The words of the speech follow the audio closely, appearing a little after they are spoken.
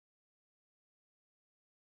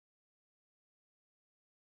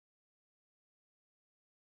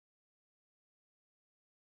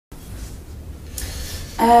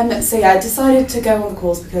So yeah, I decided to go on the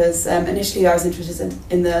course because initially I was interested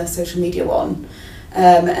in the social media one,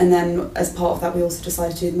 and then as part of that we also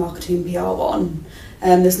decided to do the marketing PR one.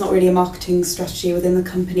 There's not really a marketing strategy within the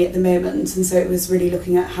company at the moment, and so it was really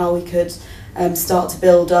looking at how we could start to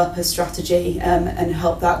build up a strategy and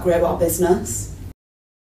help that grow our business.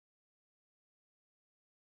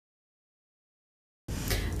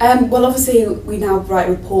 Well, obviously we now write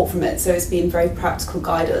a report from it, so it's been very practical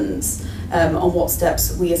guidance on what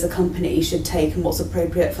steps we as a company should take and what's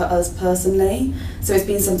appropriate for us personally. So it's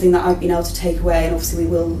been something that I've been able to take away, and obviously we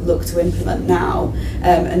will look to implement now.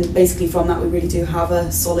 And basically from that we really do have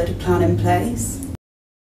a solid plan in place.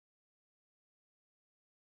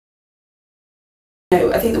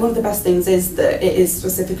 I think that one of the best things is that it is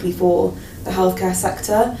specifically for the healthcare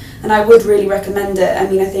sector, and I would really recommend it. I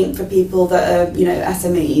mean, I think for people that are,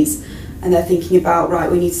 SMEs, and they're thinking about,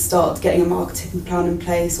 right, we need to start getting a marketing plan in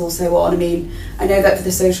place or so on. I mean, I know that for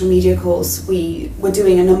the social media course we were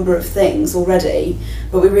doing a number of things already,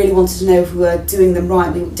 but we really wanted to know if we were doing them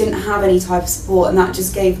right. We didn't have any type of support, and that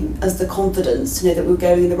just gave us the confidence to know that we were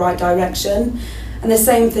going in the right direction. And the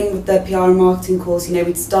same thing with the PR and marketing course.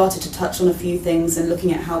 We'd started to touch on a few things and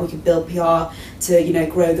looking at how we could build PR to,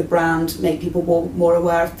 grow the brand, make people more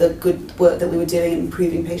aware of the good work that we were doing and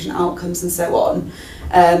improving patient outcomes and so on.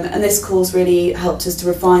 And this course really helped us to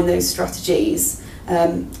refine those strategies,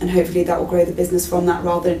 and hopefully that will grow the business from that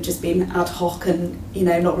rather than just being ad hoc and,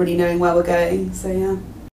 not really knowing where we're going. So, yeah.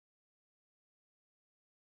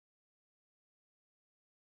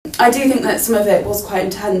 I do think that some of it was quite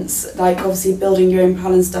intense, like obviously building your own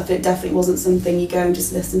plan and stuff. It definitely wasn't something you go and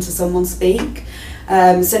just listen to someone speak.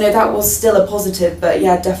 So no, that was still a positive, but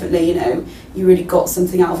yeah, definitely, you really got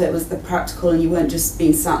something out of it, was the practical, and you weren't just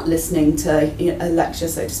being sat listening to a lecture,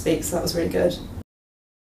 so to speak, so that was really good.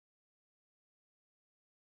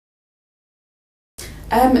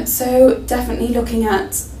 So definitely looking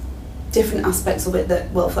at different aspects of it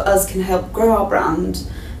that, well, for us can help grow our brand,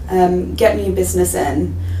 get new business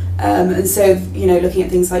in. And so, looking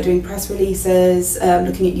at things like doing press releases,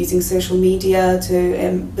 looking at using social media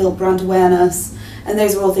to build brand awareness. And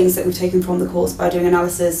those are all things that we've taken from the course by doing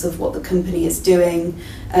analysis of what the company is doing,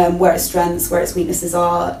 where its strengths, where its weaknesses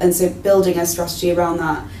are. And so building a strategy around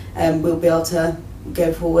that, we'll be able to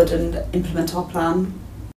go forward and implement our plan.